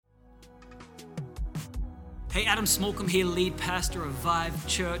Hey, Adam Smallcombe here, lead pastor of Vive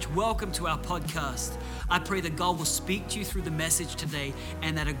Church. Welcome to our podcast. I pray that God will speak to you through the message today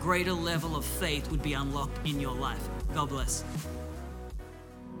and that a greater level of faith would be unlocked in your life. God bless.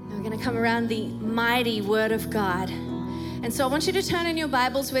 We're going to come around the mighty Word of God. And so I want you to turn in your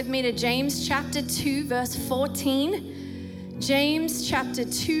Bibles with me to James chapter 2, verse 14. James chapter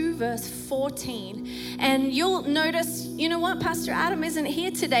 2, verse 14. And you'll notice, you know what, Pastor Adam isn't here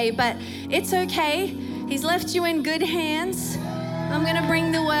today, but it's okay. He's left you in good hands. I'm going to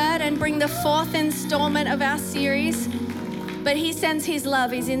bring the word and bring the fourth installment of our series. But he sends his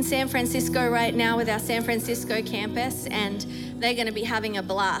love. He's in San Francisco right now with our San Francisco campus, and they're going to be having a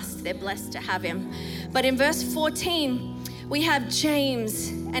blast. They're blessed to have him. But in verse 14, we have James,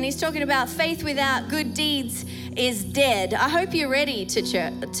 and he's talking about faith without good deeds is dead. I hope you're ready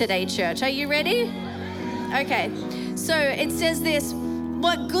today, church. Are you ready? Okay. So it says this.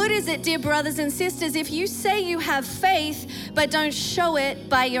 What good is it, dear brothers and sisters, if you say you have faith but don't show it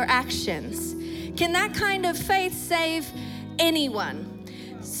by your actions? Can that kind of faith save anyone?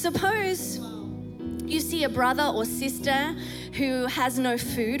 Suppose you see a brother or sister who has no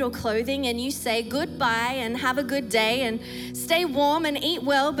food or clothing, and you say goodbye and have a good day and stay warm and eat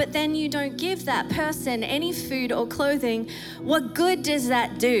well, but then you don't give that person any food or clothing. What good does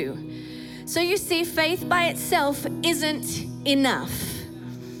that do? So you see, faith by itself isn't enough.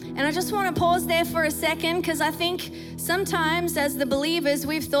 And I just want to pause there for a second, because I think sometimes as the believers,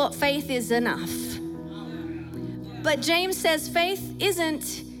 we've thought faith is enough. But James says faith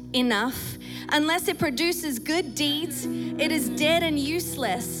isn't enough. Unless it produces good deeds, it is dead and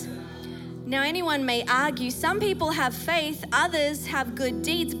useless. Now, anyone may argue, some people have faith, others have good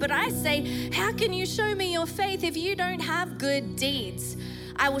deeds. But I say, how can you show me your faith if you don't have good deeds?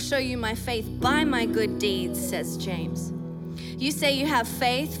 I will show you my faith by my good deeds, says James. You say you have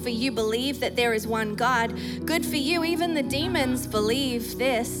faith, for you believe that there is one God. Good for you. Even the demons believe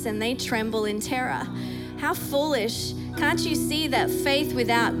this, and they tremble in terror. How foolish. Can't you see that faith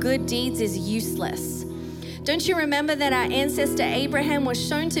without good deeds is useless? Don't you remember that our ancestor Abraham was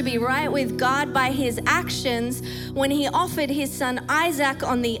shown to be right with God by his actions when he offered his son Isaac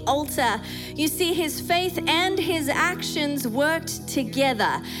on the altar? You see, his faith and his actions worked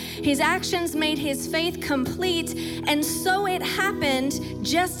together. His actions made his faith complete, and so it happened,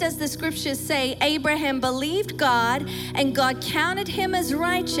 just as the scriptures say, Abraham believed God, and God counted him as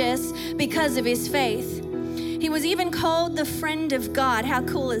righteous because of his faith. He was even called the friend of God. How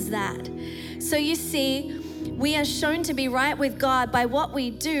cool is that? So you see, we are shown to be right with God by what we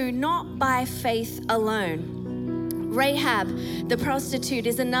do, not by faith alone. Rahab, the prostitute,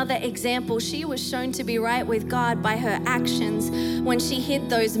 is another example. She was shown to be right with God by her actions when she hid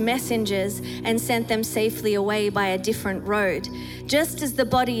those messengers and sent them safely away by a different road. Just as the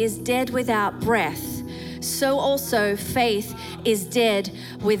body is dead without breath, so also faith is dead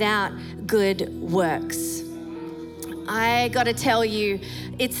without good works. I gotta tell you,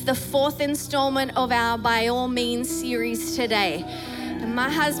 it's the fourth installment of our By All Means series today. My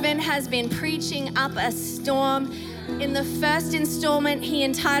husband has been preaching up a storm. In the first installment, he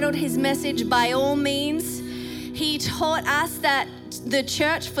entitled his message, By All Means. He taught us that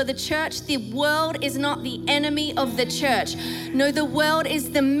for the church, the world is not the enemy of the church. No, the world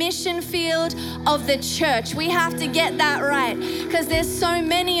is the mission field of the church. We have to get that right, because there's so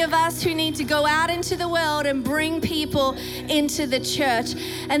many of us who need to go out into the world and bring people into the church.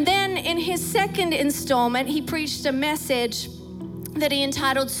 And then in his second installment, he preached a message that he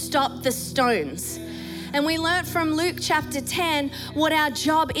entitled, Stop the Stones. And we learned from Luke chapter 10 what our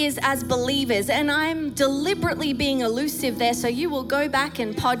job is as believers. And I'm deliberately being elusive there, so you will go back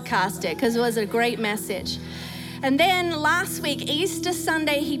and podcast it, because it was a great message. And then last week, Easter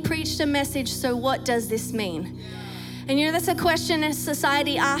Sunday, he preached a message, so what does this mean? And you know, that's a question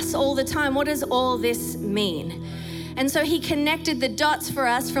society asks all the time. What does all this mean? And so he connected the dots for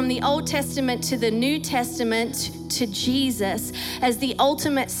us from the Old Testament to the New Testament to Jesus as the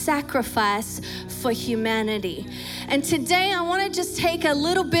ultimate sacrifice for humanity. And today I want to just take a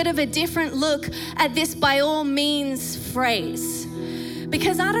little bit of a different look at this by all means phrase.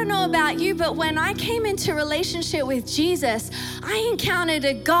 Because I don't know about you, but when I came into relationship with Jesus, I encountered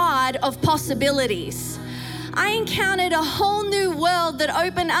a God of possibilities. I encountered a whole new world that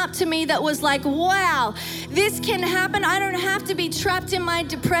opened up to me that was like, wow, this can happen. I don't have to be trapped in my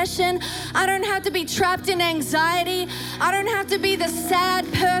depression. I don't have to be trapped in anxiety. I don't have to be the sad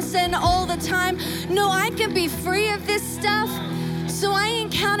person all the time. No, I can be free of this stuff. So I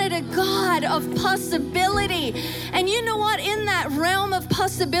encountered a God of possibility. And you know what? In that realm of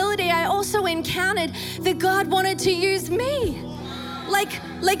possibility, I also encountered that God wanted to use me.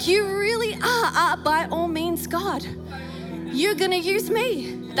 Like you really are by all means God. You're gonna use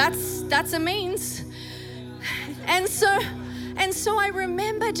me. That's a means. And so I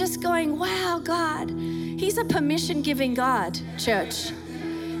remember just going, wow, God, He's a permission-giving God, church.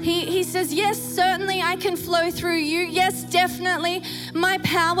 He says, yes, certainly I can flow through you. Yes, definitely my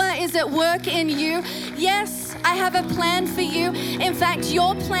power is at work in you. Yes, I have a plan for you. In fact,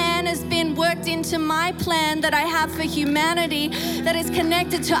 your plan has been worked into my plan that I have for humanity that is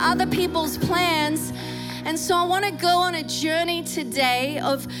connected to other people's plans. And so I want to go on a journey today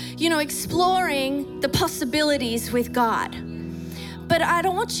of, exploring the possibilities with God. But I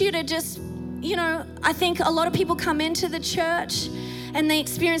don't want you to just, I think a lot of people come into the church and they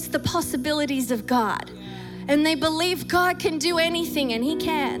experience the possibilities of God. And they believe God can do anything, and He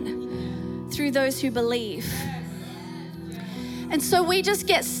can through those who believe. And so we just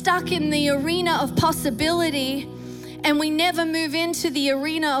get stuck in the arena of possibility, and we never move into the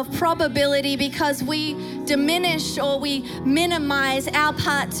arena of probability because we diminish or we minimize our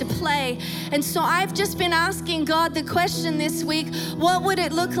part to play. And so I've just been asking God the question this week, what would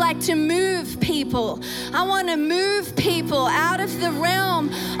it look like to move people? I want to move people out of the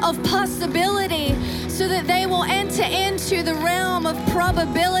realm of possibility so that they will enter into the realm of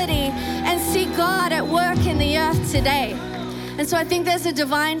probability and see God at work in the earth today. And so I think there's a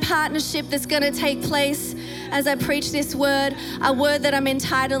divine partnership that's going to take place as I preach this word, a word that I'm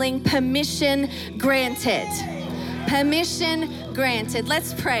entitling Permission Granted. Permission granted.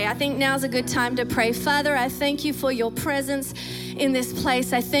 Let's pray. I think now's a good time to pray. Father, I thank you for your presence in this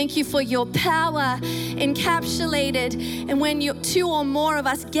place. I thank you for your power encapsulated. And when two or more of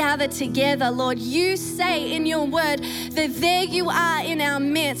us gather together, Lord, you say in your word that there you are in our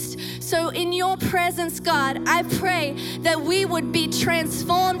midst. So in your presence, God, I pray that we would be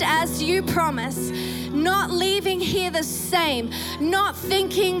transformed as you promise, not leaving here the same, not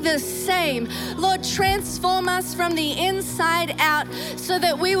thinking the same. Lord, transform us from the inside out so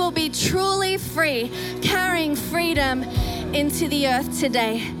that we will be truly free, carrying freedom into the earth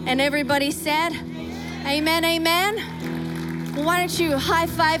today. And everybody said, amen, amen. Why don't you high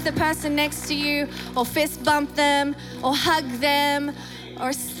five the person next to you, or fist bump them, or hug them,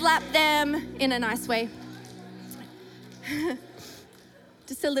 or slap them in a nice way.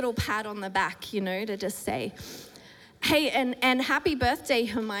 Just a little pat on the back, to just say, hey, and happy birthday,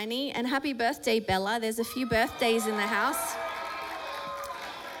 Hermione, and happy birthday, Bella. There's a few birthdays in the house.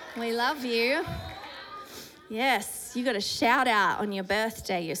 We love you. Yes, you got a shout out on your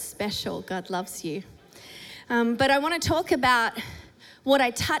birthday. You're special. God loves you. But I want to talk about what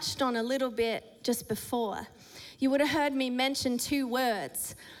I touched on a little bit just before. You would have heard me mention two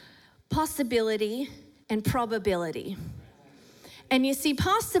words, possibility and probability. And you see,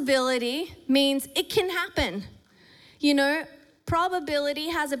 possibility means it can happen. Probability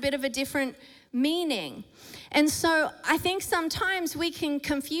has a bit of a different meaning. And so I think sometimes we can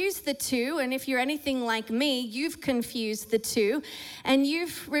confuse the two, and if you're anything like me, you've confused the two, and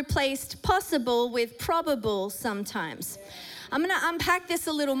you've replaced possible with probable sometimes. I'm going to unpack this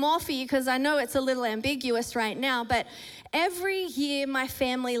a little more for you because I know it's a little ambiguous right now, but every year my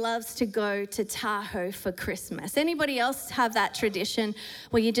family loves to go to Tahoe for Christmas. Anybody else have that tradition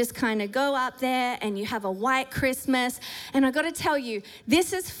where you just kind of go up there and you have a white Christmas? And I got to tell you,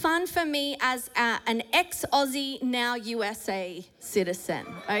 this is fun for me as an ex-Aussie, now USA citizen,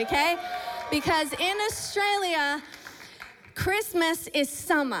 okay? Because in Australia, Christmas is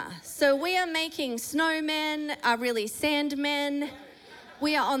summer, so we are making snowmen, really sandmen.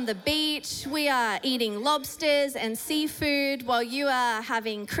 We are on the beach, we are eating lobsters and seafood while you are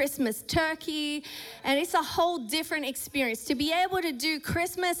having Christmas turkey, and it's a whole different experience. To be able to do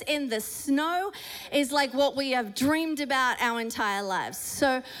Christmas in the snow is like what we have dreamed about our entire lives.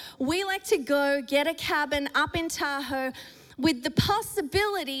 So we like to go get a cabin up in Tahoe with the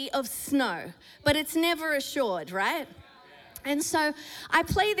possibility of snow, but it's never assured, right? And so I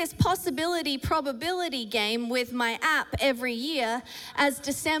play this possibility-probability game with my app every year as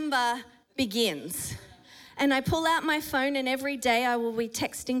December begins. And I pull out my phone, and every day I will be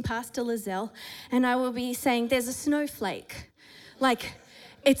texting Pastor Lizelle, and I will be saying, there's a snowflake. Like,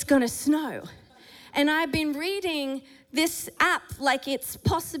 it's going to snow. And I've been reading this app like it's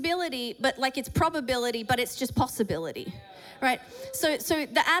possibility, but like it's probability, but it's just possibility, right? So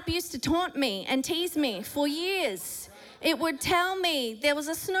the app used to taunt me and tease me for years. It would tell me there was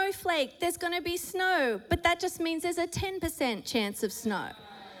a snowflake, there's going to be snow, but that just means there's a 10% chance of snow.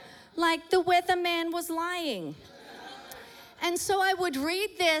 Like the weatherman was lying. And so I would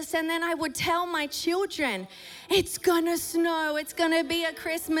read this, and then I would tell my children, it's going to snow, it's going to be a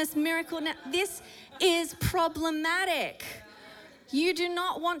Christmas miracle. Now, this is problematic. You do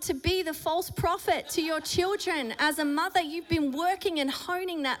not want to be the false prophet to your children. As a mother, you've been working and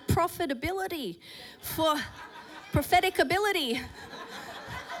honing that prophetic ability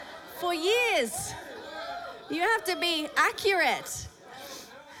for years. You have to be accurate.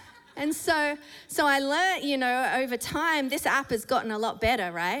 And so I learned, over time, this app has gotten a lot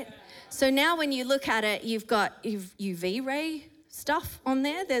better, right? So now when you look at it, you've got UV ray stuff on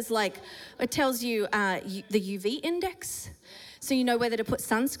there. There's it tells you the UV index. So you know whether to put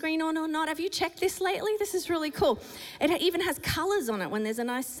sunscreen on or not. Have you checked this lately? This is really cool. It even has colors on it when there's a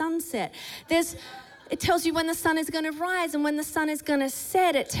nice sunset. It tells you when the sun is going to rise and when the sun is going to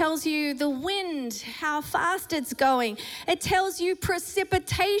set. It tells you the wind, how fast it's going. It tells you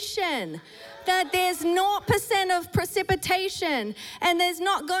precipitation, that there's 0% of precipitation and there's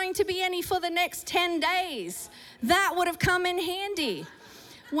not going to be any for the next 10 days. That would have come in handy.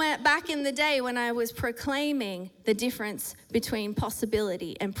 Back in the day when I was proclaiming the difference between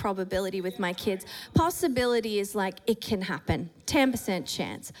possibility and probability with my kids, possibility is like it can happen, 10%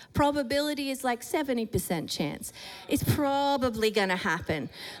 chance. Probability is like 70% chance. It's probably going to happen.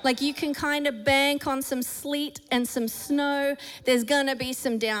 Like you can kind of bank on some sleet and some snow. There's going to be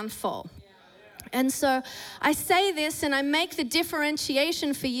some downfall. And so I say this and I make the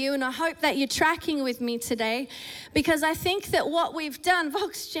differentiation for you, and I hope that you're tracking with me today, because I think that what we've done,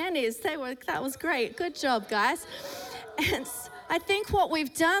 Vox Gen that was great. Good job, guys. And I think what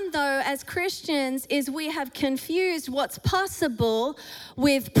we've done, though, as Christians is we have confused what's possible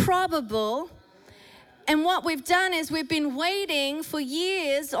with probable. And what we've done is we've been waiting for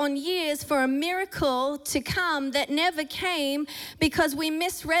years on years for a miracle to come that never came because we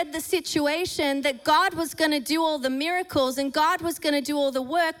misread the situation that God was going to do all the miracles and God was going to do all the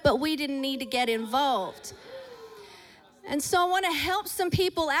work, but we didn't need to get involved. And so I want to help some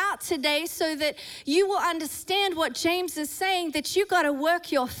people out today so that you will understand what James is saying, that you got to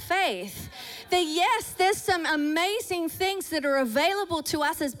work your faith. That yes, there's some amazing things that are available to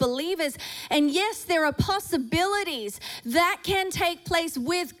us as believers. And yes, there are possibilities that can take place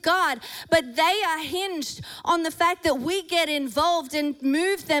with God, but they are hinged on the fact that we get involved and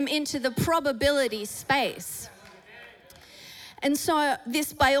move them into the probability space. And so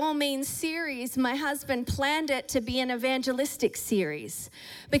this By All Means series, my husband planned it to be an evangelistic series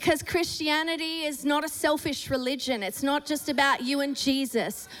because Christianity is not a selfish religion. It's not just about you and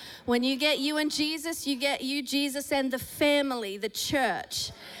Jesus. When you get you and Jesus, you get you, Jesus, and the family, the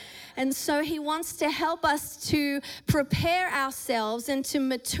church. And so he wants to help us to prepare ourselves and to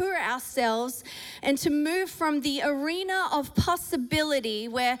mature ourselves and to move from the arena of possibility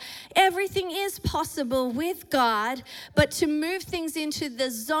where everything is possible with God, but to move things into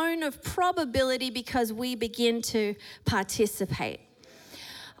the zone of probability because we begin to participate.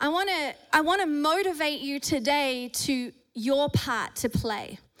 I want to motivate you today to your part to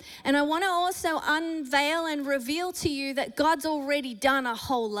play. And I want to also unveil and reveal to you that God's already done a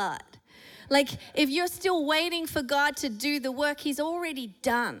whole lot. Like if you're still waiting for God to do the work, he's already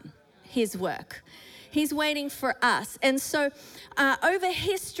done his work. He's waiting for us. And so over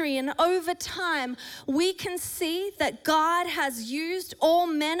history and over time, we can see that God has used all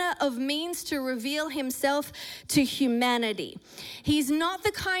manner of means to reveal himself to humanity. He's not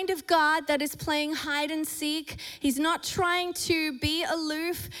the kind of God that is playing hide and seek. He's not trying to be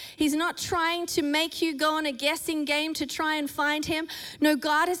aloof. He's not trying to make you go on a guessing game to try and find him. No,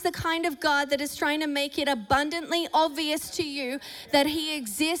 God is the kind of God that is trying to make it abundantly obvious to you that he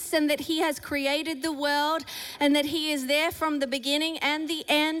exists and that he has created the world and that he is there from the beginning and the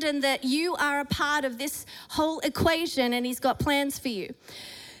end, and that you are a part of this whole equation and he's got plans for you.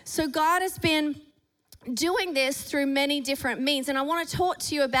 So God has been doing this through many different means, and I want to talk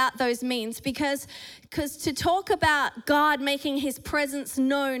to you about those means because to talk about God making his presence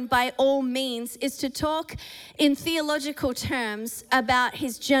known by all means is to talk in theological terms about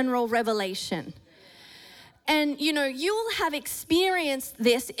his general revelation. And, you know, you'll have experienced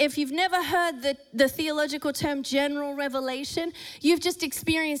this. If you've never heard the theological term general revelation, you've just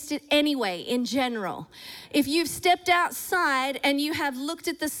experienced it anyway in general. If you've stepped outside and you have looked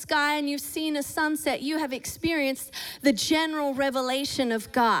at the sky and you've seen a sunset, you have experienced the general revelation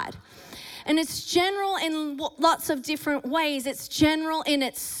of God. And it's general in lots of different ways. It's general in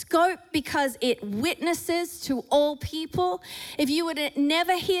its scope because it witnesses to all people. If you would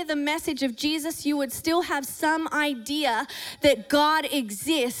never hear the message of Jesus, you would still have some idea that God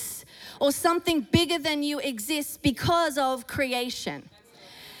exists or something bigger than you exists because of creation.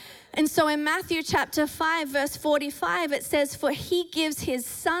 And so in Matthew chapter 5, verse 45, it says, "For he gives his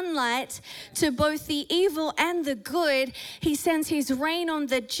sunlight to both the evil and the good. He sends his rain on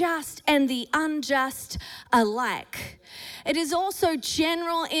the just and the unjust alike." It is also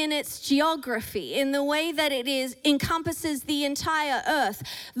general in its geography, in the way that it encompasses the entire earth,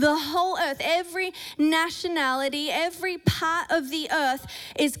 the whole earth. Every nationality, every part of the earth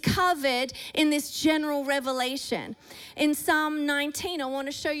is covered in this general revelation. In Psalm 19, I want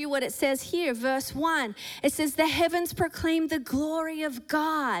to show you what it says here, verse 1. It says, the heavens proclaim the glory of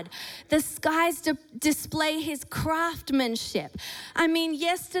God. The skies display his craftsmanship. I mean,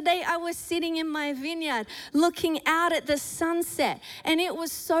 yesterday I was sitting in my vineyard looking out at the sunset, and it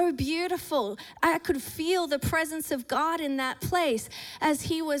was so beautiful. I could feel the presence of God in that place as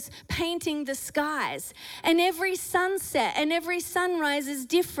he was painting the skies. And every sunset and every sunrise is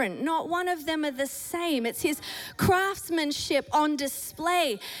different. Not one of them are the same. It's his craftsmanship on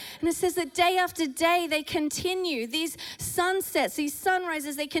display. And it says that day after day they continue. These sunsets, these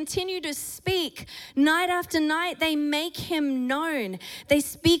sunrises, they continue to speak. Night after night they make him known. They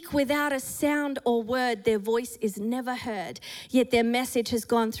speak without a sound or word. Their voice is never heard, yet their message has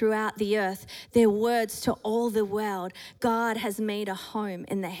gone throughout the earth. Their words to all the world. God has made a home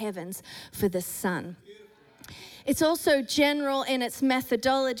in the heavens for the sun. It's also general in its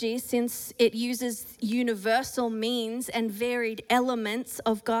methodology, since it uses universal means and varied elements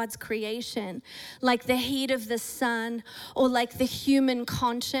of God's creation, like the heat of the sun, or like the human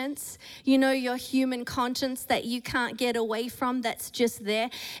conscience. You know, your human conscience that you can't get away from, that's just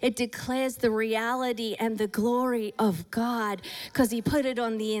there. It declares the reality and the glory of God because he put it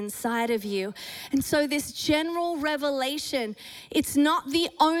on the inside of you. And so this general revelation, it's not the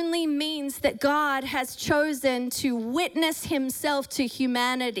only means that God has chosen to witness himself to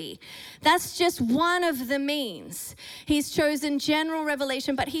humanity. That's just one of the means. He's chosen general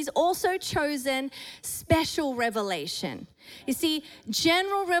revelation, but he's also chosen special revelation. You see,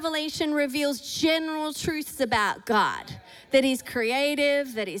 general revelation reveals general truths about God, that he's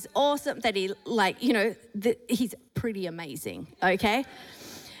creative, that he's awesome, that he's pretty amazing, okay?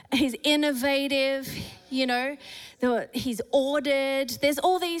 He's innovative, he's ordered. There's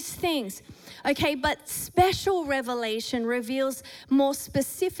all these things. Okay, but special revelation reveals more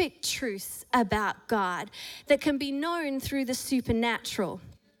specific truths about God that can be known through the supernatural.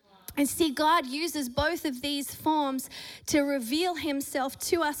 And see, God uses both of these forms to reveal himself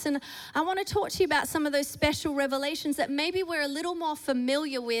to us. And I want to talk to you about some of those special revelations that maybe we're a little more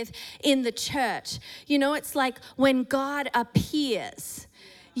familiar with in the church. It's like when God appears.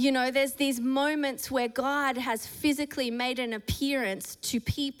 There's these moments where God has physically made an appearance to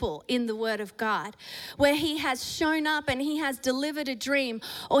people in the Word of God, where he has shown up and he has delivered a dream,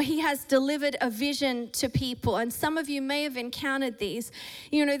 or he has delivered a vision to people. And some of you may have encountered these.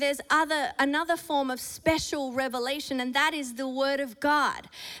 There's another form of special revelation, and that is the Word of God.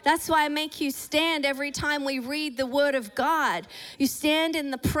 That's why I make you stand every time we read the Word of God. You stand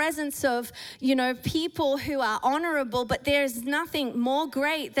in the presence of, people who are honorable, but there's nothing more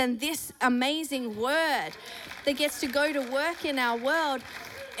great than this amazing word that gets to go to work in our world.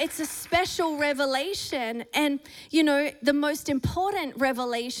 It's a special revelation. And, the most important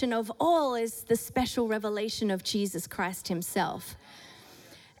revelation of all is the special revelation of Jesus Christ himself.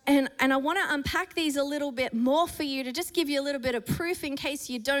 And I want to unpack these a little bit more for you to just give you a little bit of proof in case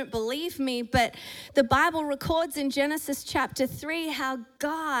you don't believe me. But the Bible records in Genesis chapter 3 how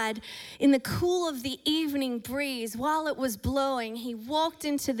God, in the cool of the evening breeze, while it was blowing, he walked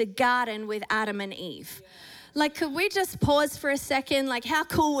into the garden with Adam and Eve. Like, could we just pause for a second? Like, how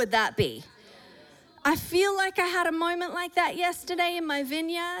cool would that be? I feel like I had a moment like that yesterday in my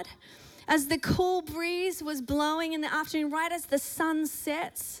vineyard. As the cool breeze was blowing in the afternoon, right as the sun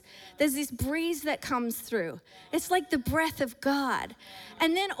sets, there's this breeze that comes through. It's like the breath of God.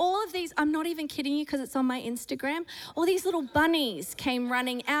 And then all of these, I'm not even kidding you because it's on my Instagram, all these little bunnies came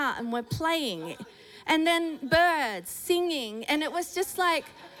running out and were playing. And then birds singing. And it was just like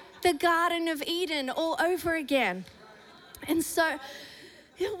the Garden of Eden all over again. And so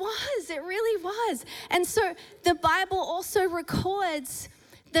it really was. And so the Bible also records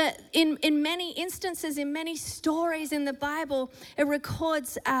that in many instances, in many stories in the Bible, it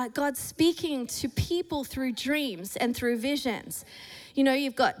records God speaking to people through dreams and through visions.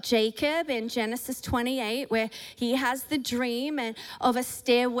 You've got Jacob in Genesis 28, where he has the dream of a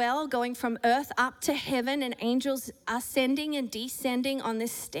stairwell going from earth up to heaven, and angels ascending and descending on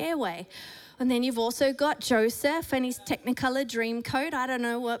this stairway. And then you've also got Joseph and his Technicolor Dreamcoat. I don't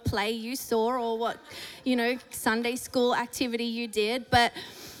know what play you saw or what, Sunday school activity you did. But,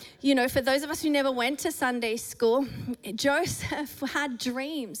 for those of us who never went to Sunday school, Joseph had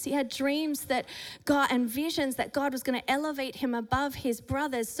dreams. He had dreams that God and visions that God was going to elevate him above his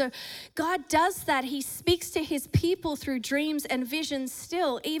brothers. So God does that. He speaks to his people through dreams and visions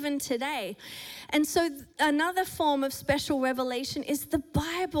still, even today. And so another form of special revelation is the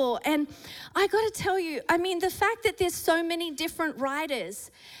Bible. And I got to tell you, I mean, the fact that there's so many different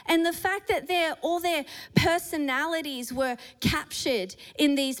writers and the fact that all their personalities were captured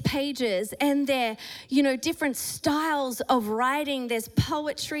in these pages and their, different styles of writing. There's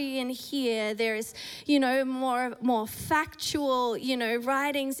poetry in here. There's, more factual,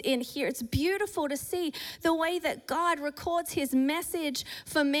 writings in here. It's beautiful to see the way that God records his message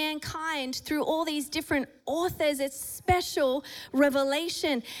for mankind through all these different authors. It's special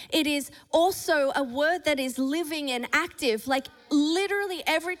revelation. It is also a word that is living and active. Like literally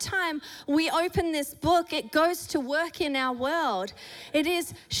every time we open this book, it goes to work in our world. It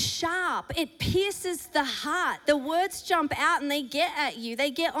is sharp. It pierces the heart. The words jump out and they get at you.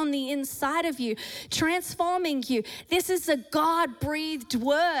 They get on the inside of you, transforming you. This is a God-breathed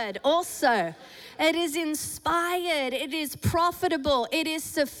word also. It is inspired. It is profitable. It is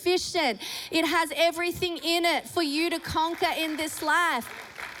sufficient. It has everything in it for you to conquer in this life.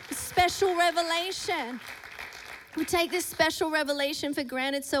 Special revelation. We take this special revelation for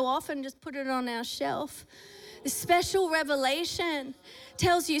granted so often, just put it on our shelf. The special revelation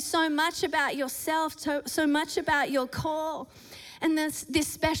tells you so much about yourself, so much about your call. And this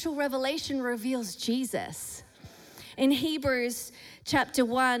special revelation reveals Jesus. In Hebrews chapter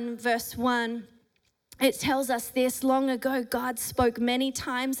 1, verse 1, it tells us this: long ago, God spoke many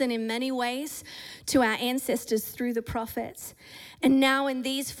times and in many ways to our ancestors through the prophets. And now in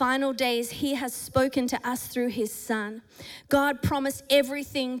these final days, he has spoken to us through his Son. God promised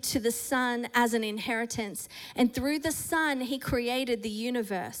everything to the Son as an inheritance. And through the Son, he created the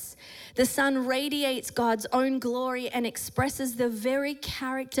universe. The Son radiates God's own glory and expresses the very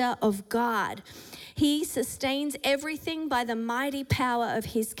character of God. He sustains everything by the mighty power of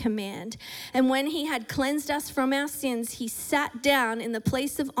his command. And when he had cleansed us from our sins, he sat down in the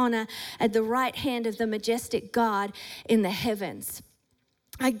place of honor at the right hand of the majestic God in the heavens.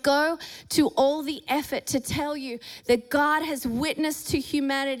 I go to all the effort to tell you that God has witnessed to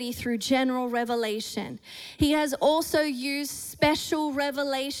humanity through general revelation. He has also used special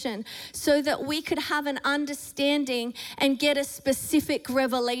revelation so that we could have an understanding and get a specific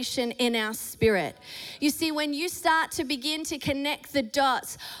revelation in our spirit. You see, when you start to begin to connect the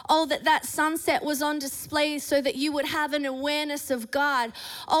dots, that sunset was on display so that you would have an awareness of God.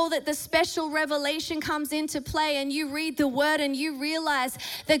 That the special revelation comes into play and you read the word and you realize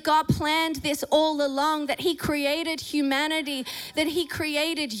that God planned this all along, that he created humanity, that he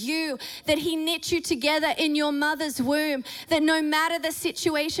created you, that he knit you together in your mother's womb, that no matter the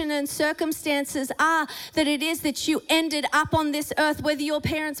situation and circumstances are, that it is that you ended up on this earth, whether your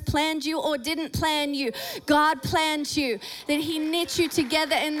parents planned you or didn't plan you, God planned you, that he knit you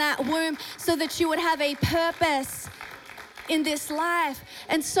together in that womb so that you would have a purpose in this life.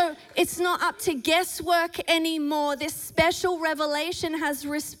 And so it's not up to guesswork anymore. This special revelation has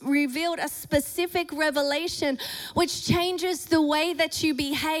revealed a specific revelation which changes the way that you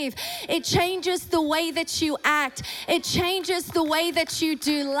behave. It changes the way that you act. It changes the way that you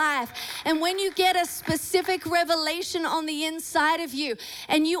do life. And when you get a specific revelation on the inside of you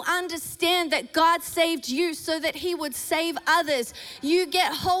and you understand that God saved you so that he would save others, you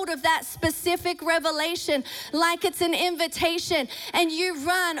get hold of that specific revelation like it's an invitation, and you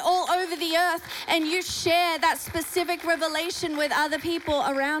run all over the earth and you share that specific revelation with other people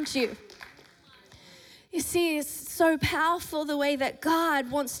around you. You see, it's so powerful the way that God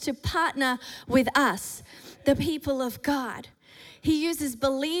wants to partner with us, the people of God. He uses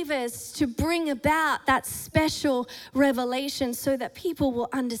believers to bring about that special revelation so that people will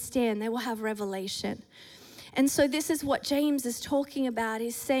understand, they will have revelation. And so this is what James is talking about.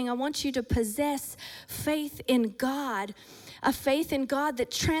 He's saying, I want you to possess faith in God, a faith in God that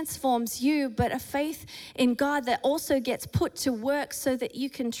transforms you, but a faith in God that also gets put to work so that you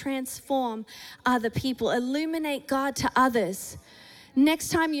can transform other people, illuminate God to others. Next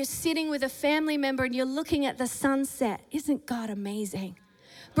time you're sitting with a family member and you're looking at the sunset, isn't God amazing?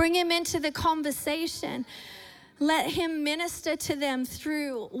 Bring him into the conversation. Let him minister to them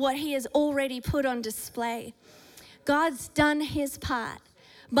through what he has already put on display. God's done his part.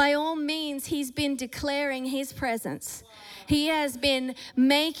 By all means, he's been declaring his presence. He has been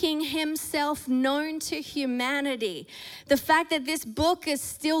making himself known to humanity. The fact that this book is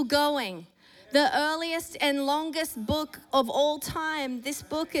still going, the earliest and longest book of all time, this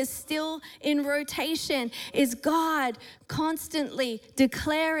book is still in rotation, is God constantly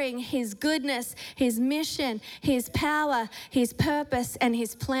declaring his goodness, his mission, his power, his purpose, and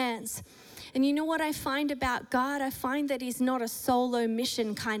his plans. And you know what I find about God? I find that he's not a solo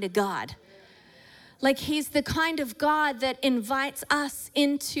mission kind of God. Like he's the kind of God that invites us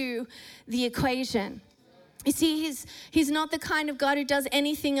into the equation. You see, he's not the kind of God who does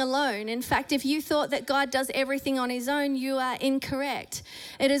anything alone. In fact, if you thought that God does everything on his own, you are incorrect.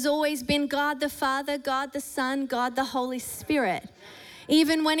 It has always been God the Father, God the Son, God the Holy Spirit.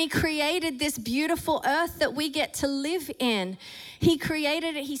 Even when he created this beautiful earth that we get to live in, he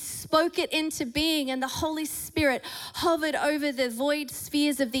created it, he spoke it into being, and the Holy Spirit hovered over the void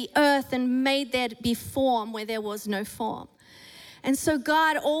spheres of the earth and made there be form where there was no form. And so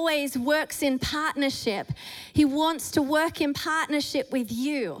God always works in partnership. He wants to work in partnership with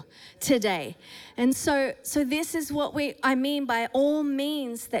you today. And so this is what I mean by all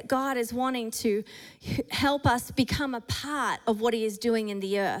means that God is wanting to help us become a part of what he is doing in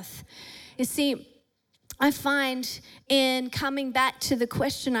the earth. You see, I find in coming back to the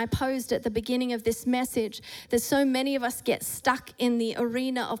question I posed at the beginning of this message that so many of us get stuck in the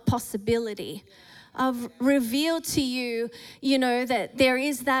arena of possibility. I've revealed to you, that there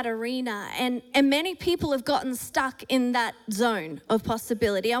is that arena, and many people have gotten stuck in that zone of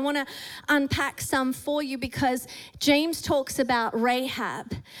possibility. I want to unpack some for you because James talks about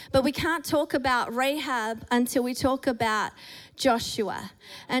Rahab, but we can't talk about Rahab until we talk about Joshua,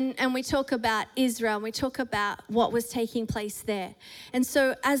 and we talk about Israel, and we talk about what was taking place there. And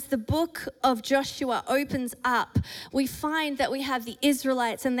so as the book of Joshua opens up, we find that we have the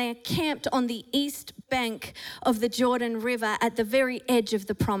Israelites, and they are camped on the east bank of the Jordan River at the very edge of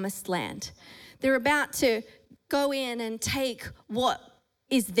the promised land. They're about to go in and take what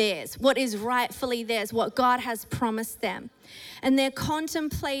is theirs, what is rightfully theirs, what God has promised them. And they're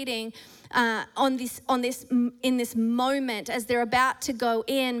contemplating in this moment as they're about to go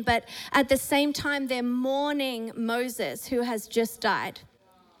in, but at the same time they're mourning Moses, who has just died.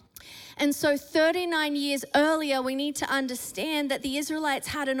 And so 39 years earlier, we need to understand that the Israelites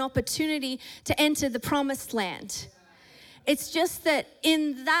had an opportunity to enter the promised land. It's just that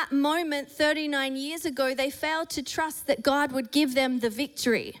in that moment, 39 years ago, they failed to trust that God would give them the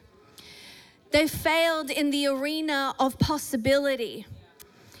victory. They failed in the arena of possibility.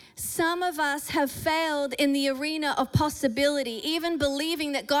 Some of us have failed in the arena of possibility, even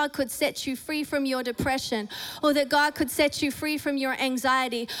believing that God could set you free from your depression, or that God could set you free from your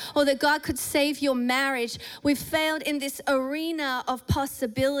anxiety, or that God could save your marriage. We've failed in this arena of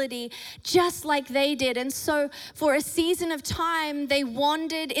possibility just like they did. And so for a season of time, they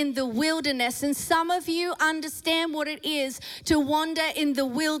wandered in the wilderness. And some of you understand what it is to wander in the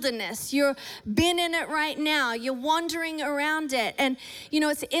wilderness. You've been in it right now. You're wandering around it. And,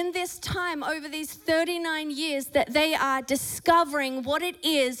 it's in this time over these 39 years that they are discovering what it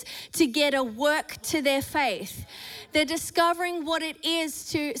is to get a work to their faith. They're discovering what it is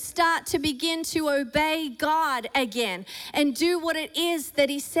to start to begin to obey God again and do what it is that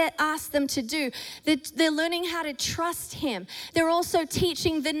he asked them to do. They're learning how to trust him. They're also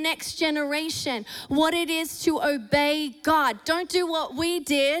teaching the next generation what it is to obey God. Don't do what we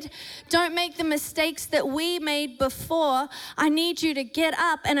did. Don't make the mistakes that we made before. I need you to get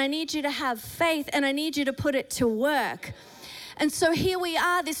up, and I need you to have faith, and I need you to put it to work. And so here we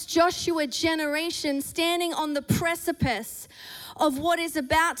are, this Joshua generation standing on the precipice of what is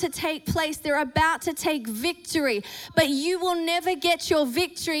about to take place. They're about to take victory, but you will never get your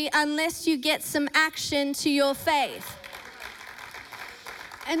victory unless you get some action to your faith.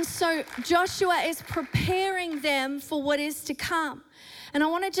 And so Joshua is preparing them for what is to come. And I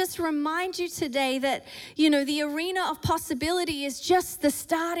want to just remind you today that, the arena of possibility is just the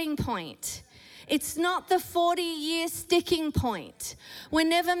starting point. It's not the 40-year sticking point. We're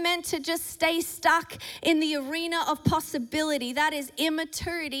never meant to just stay stuck in the arena of possibility. That is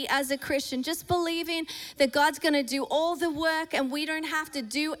immaturity as a Christian, just believing that God's going to do all the work and we don't have to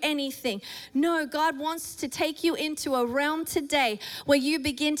do anything. No, God wants to take you into a realm today where you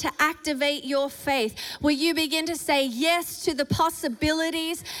begin to activate your faith, where you begin to say yes to the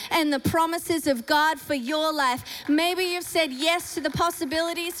possibilities and the promises of God for your life. Maybe you've said yes to the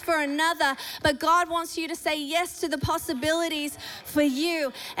possibilities for another, but God wants you to say yes to the possibilities for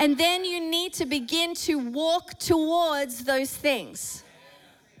you. And then you need to begin to walk towards those things.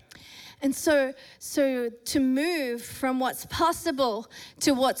 And so to move from what's possible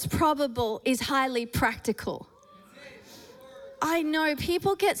to what's probable is highly practical. I know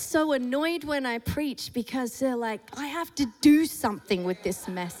people get so annoyed when I preach because they're like, I have to do something with this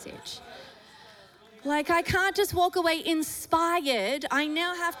message. Like, I can't just walk away inspired. I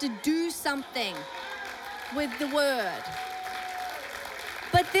now have to do something with the word.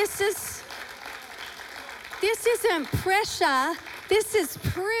 But this isn't pressure. This is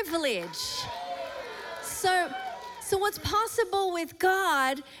privilege. So So what's possible with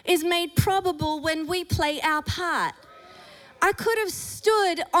God is made probable when we play our part. I could have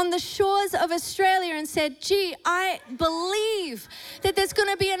stood on the shores of Australia and said, gee, I believe that there's going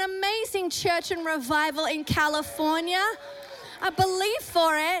to be an amazing church and revival in California. I believe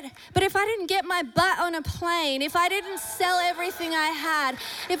for it, but if I didn't get my butt on a plane, if I didn't sell everything I had,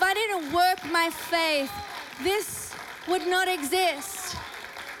 if I didn't work my faith, this would not exist.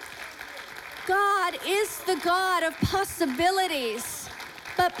 God is the God of possibilities,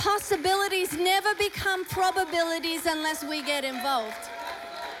 but possibilities never become probabilities unless we get involved.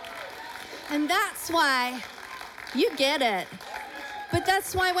 And that's why you get it. But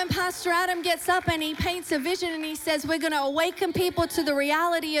that's why when Pastor Adam gets up and he paints a vision and he says, we're going to awaken people to the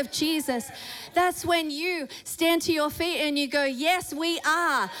reality of Jesus, that's when you stand to your feet and you go, yes, we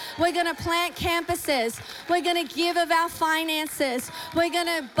are. We're going to plant campuses. We're going to give of our finances. We're going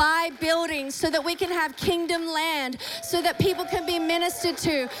to buy buildings so that we can have kingdom land, so that people can be ministered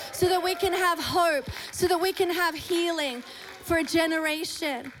to, so that we can have hope, so that we can have healing for a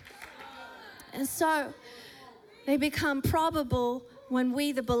generation. And so they become probable when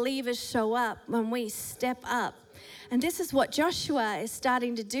we, the believers, show up, when we step up. And this is what Joshua is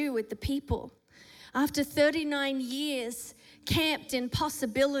starting to do with the people. After 39 years camped in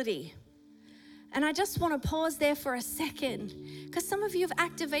possibility. And I just want to pause there for a second, because some of you have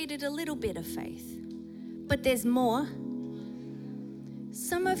activated a little bit of faith, but there's more.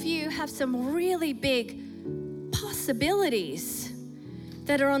 Some of you have some really big possibilities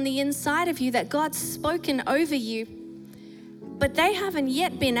that are on the inside of you that God's spoken over you, but they haven't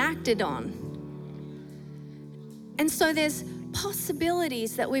yet been acted on. And so there's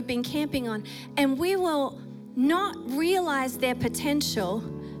possibilities that we've been camping on, and we will not realize their potential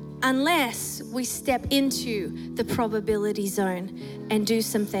unless we step into the probability zone and do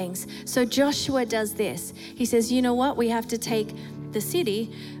some things. So Joshua does this. He says, you know what? We have to take the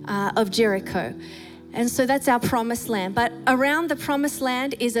city of Jericho. And so that's our promised land. But around the promised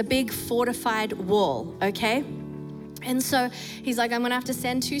land is a big fortified wall, okay? And so he's like, I'm going to have to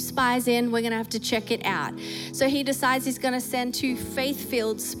send 2 spies in. We're going to have to check it out. So he decides he's going to send 2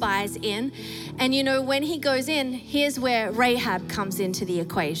 faith-filled spies in. And you know, when he goes in, here's where Rahab comes into the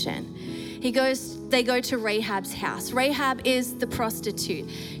equation. They go to Rahab's house. Rahab is the prostitute.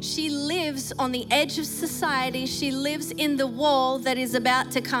 She lives on the edge of society. She lives in the wall that is about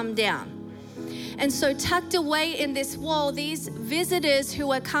to come down. And so tucked away in this wall, these visitors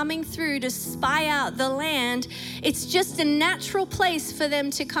who are coming through to spy out the land, it's just a natural place for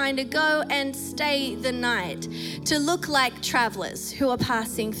them to kind of go and stay the night, to look like travelers who are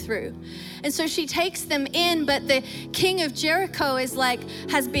passing through. And so she takes them in, but the king of Jericho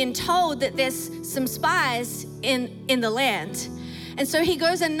has been told that there's some spies in the land. And so he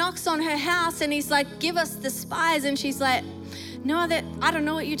goes and knocks on her house and he's like, give us the spies. And she's like, no, I don't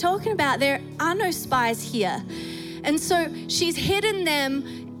know what you're talking about. There are no spies here. And so she's hidden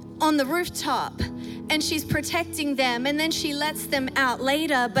them on the rooftop and she's protecting them, and then she lets them out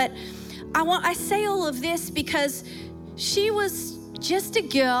later. But I say all of this because she was just a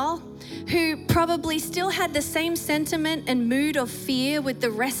girl who probably still had the same sentiment and mood of fear with the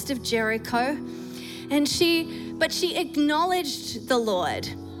rest of Jericho. But she acknowledged the Lord.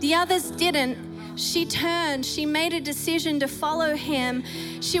 The others didn't. She turned, she made a decision to follow him.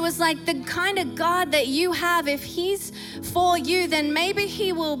 She was like, the kind of God that you have, if he's for you, then maybe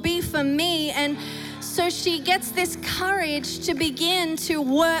he will be for me. And so she gets this courage to begin to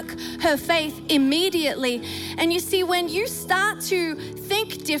work her faith immediately. And you see, when you start to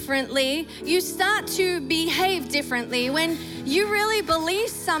think differently, you start to behave differently. When you really believe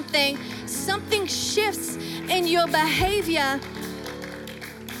something shifts in your behavior.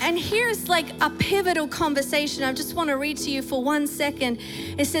 And here's a pivotal conversation. I just want to read to you for 1 second.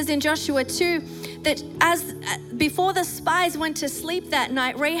 It says in Joshua 2 that before the spies went to sleep that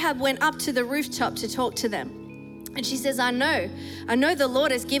night, Rahab went up to the rooftop to talk to them. And she says, I know the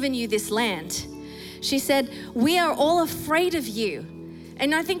Lord has given you this land. She said, we are all afraid of you.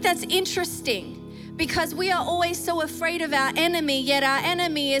 And I think that's interesting, because we are always so afraid of our enemy, yet our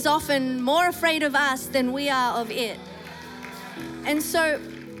enemy is often more afraid of us than we are of it. And so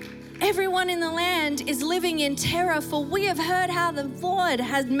everyone in the land is living in terror, for we have heard how the Lord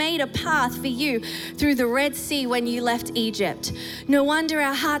has made a path for you through the Red Sea when you left Egypt. No wonder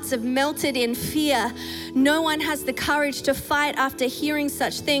our hearts have melted in fear. No one has the courage to fight after hearing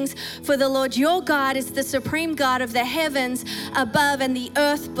such things, for the Lord your God is the supreme God of the heavens above and the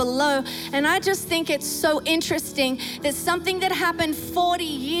earth below. And I just think it's so interesting that something that happened 40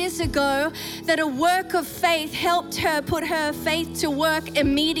 years ago, that a work of faith helped her put her faith to work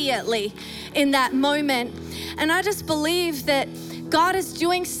immediately. differently in that moment. And I just believe that God is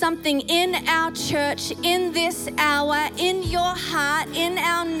doing something in our church, in this hour, in your heart, in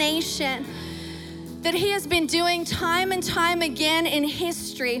our nation, that He has been doing time and time again in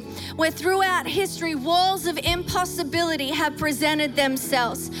history, where throughout history, walls of impossibility have presented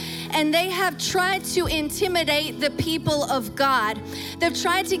themselves. And they have tried to intimidate the people of God. They've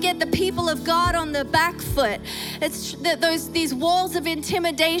tried to get the people of God on the back foot. It's these walls of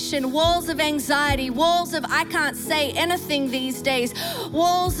intimidation, walls of anxiety, walls of I can't say anything these days,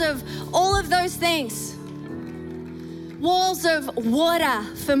 walls of all of those things. Walls of water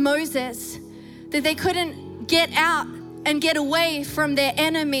for Moses, that they couldn't get out and get away from their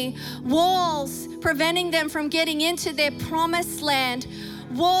enemy. Walls preventing them from getting into their promised land.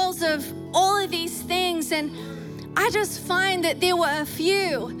 Walls of all of these things. And I just find that there were a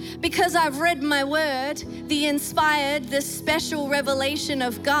few, because I've read my word, the inspired, the special revelation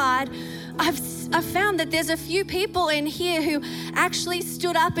of God. I've found that there's a few people in here who actually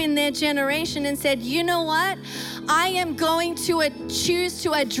stood up in their generation and said, you know what? I am going to choose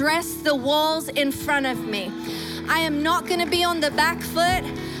to address the walls in front of me. I am not going to be on the back foot.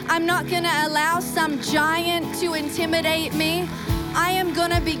 I'm not going to allow some giant to intimidate me. I am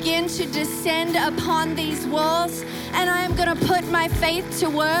going to begin to descend upon these walls, and I am going to put my faith to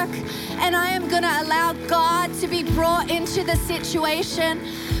work, and I am going to allow God to be brought into the situation,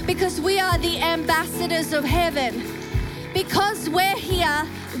 because we are the ambassadors of heaven. Because we're here,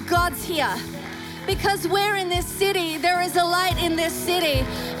 God's here. Because we're in this city, there is a light in this city.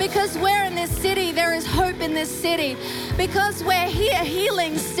 Because we're in this city, there is hope in this city. Because we're here,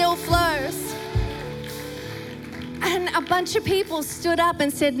 healing still flows. And a bunch of people stood up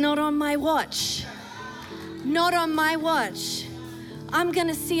and said, not on my watch. Not on my watch. I'm going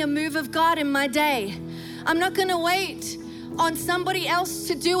to see a move of God in my day. I'm not going to wait on somebody else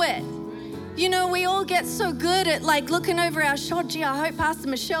to do it. You know, we all get so good at like looking over our shoulder. Gee, I hope Pastor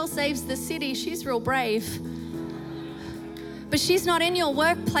Michelle saves the city. She's real brave. But she's not in your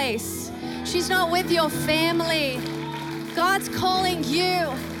workplace. She's not with your family. God's calling you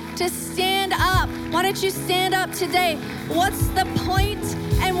to stand up. Why don't you stand up today? What's the point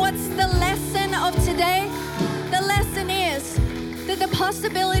and what's the lesson of today? The lesson is that the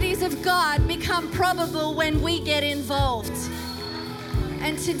possibilities of God become probable when we get involved.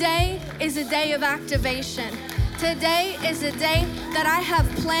 And today is a day of activation. Today is a day that I have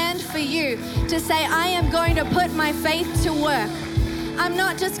planned for you to say, I am going to put my faith to work. I'm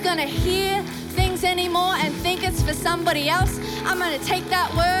not just going to hear things anymore and think it's for somebody else. I'm going to take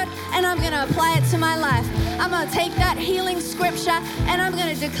that word and I'm going to apply it to my life. I'm going to take that healing scripture and I'm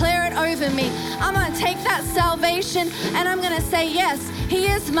going to declare it over me. I'm going to take that salvation and I'm going to say, yes, He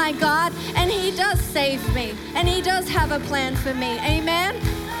is my God and He does save me and He does have a plan for me. Amen.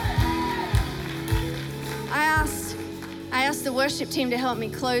 I asked the worship team to help me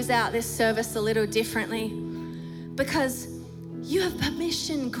close out this service a little differently, because you have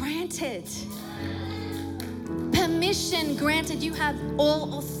permission granted. Permission granted. You have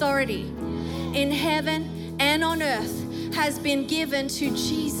all authority in heaven and on earth has been given to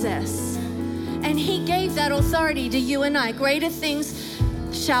Jesus. And He gave that authority to you and I. Greater things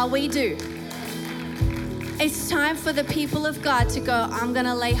shall we do. It's time for the people of God to go, I'm going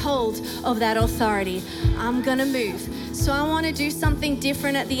to lay hold of that authority. I'm going to move. So I want to do something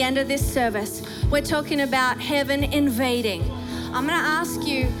different at the end of this service. We're talking about heaven invading. I'm going to ask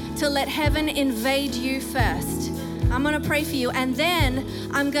you to let heaven invade you first. I'm going to pray for you, and then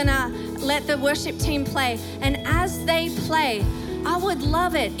I'm going to let the worship team play. And as they play, I would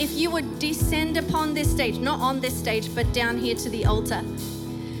love it if you would descend upon this stage, not on this stage, but down here to the altar,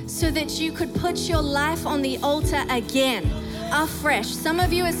 so that you could put your life on the altar again, afresh. Some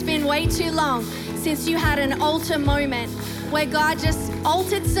of you, it's been way too long since you had an altar moment where God just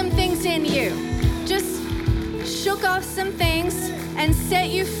altered some things in you, just shook off some things and set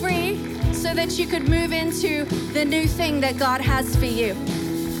you free so that you could move into the new thing that God has for you.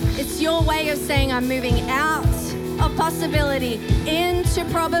 It's your way of saying, I'm moving out of possibility into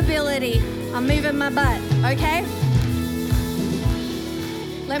probability. I'm moving my butt, okay?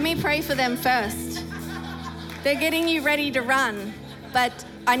 Let me pray for them first. They're getting you ready to run, but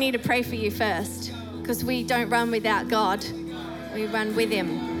I need to pray for you first, because we don't run without God. We run with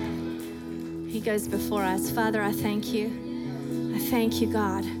Him. He goes before us. Father, I thank you. I thank you,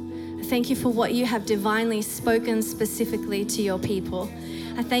 God. I thank you for what you have divinely spoken specifically to your people.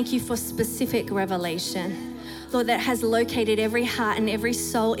 I thank you for specific revelation. Lord, that has located every heart and every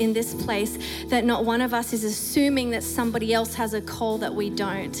soul in this place, that not one of us is assuming that somebody else has a call that we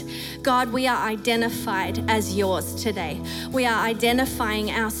don't. God, we are identified as yours today. We are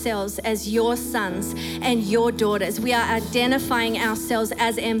identifying ourselves as your sons and your daughters. We are identifying ourselves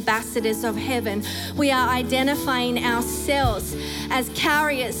as ambassadors of heaven. We are identifying ourselves as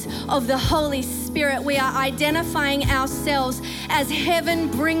carriers of the Holy Spirit. We are identifying ourselves as heaven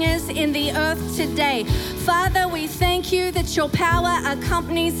bringers in the earth today. Father, we thank you that your power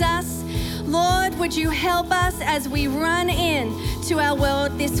accompanies us. Lord, would you help us as we run in to our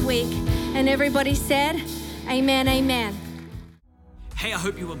world this week? And everybody said, amen, amen. Hey, I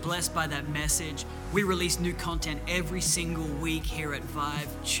hope you were blessed by that message. We release new content every single week here at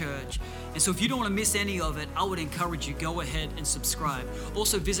Vive Church. And so if you don't want to miss any of it, I would encourage you, go ahead and subscribe.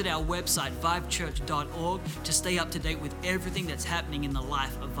 Also visit our website, vivechurch.org, to stay up to date with everything that's happening in the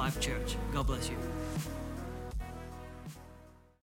life of Vive Church. God bless you.